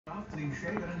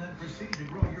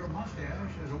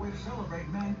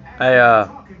Hey,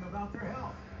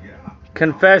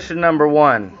 confession number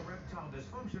one.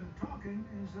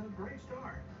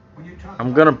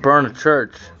 I'm gonna burn a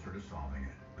church.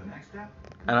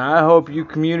 And I hope you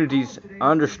communities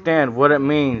understand what it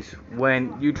means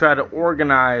when you try to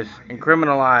organize and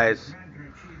criminalize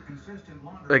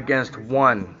against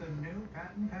one.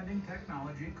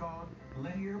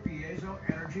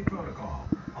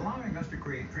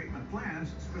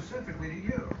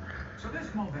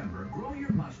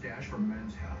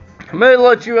 I'm gonna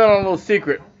let you in on a little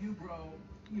secret.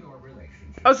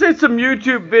 I seen some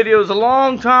YouTube videos a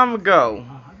long time ago,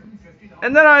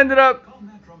 and then I ended up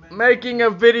making a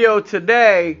video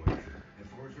today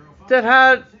that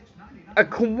had a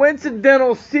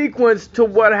coincidental sequence to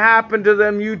what happened to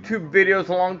them YouTube videos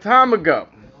a long time ago.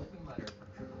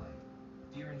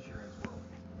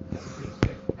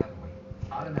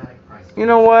 You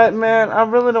know what, man? I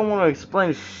really don't want to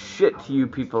explain shit to you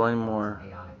people anymore.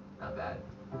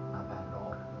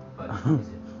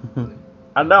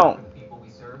 I don't.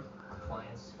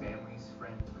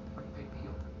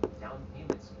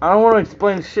 I don't want to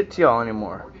explain shit to y'all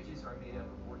anymore.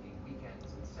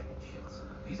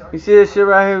 You see this shit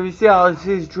right here? You see how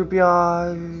these droopy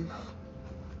eyes?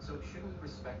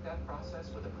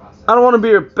 I don't want to be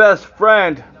your best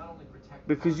friend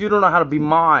because you don't know how to be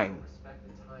mine.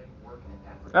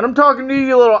 And I'm talking to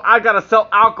you, little I gotta sell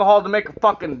alcohol to make a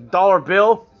fucking dollar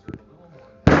bill.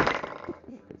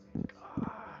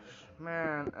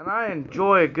 Man, and I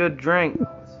enjoy a good drink,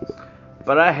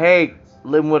 but I hate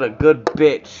living with a good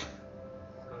bitch.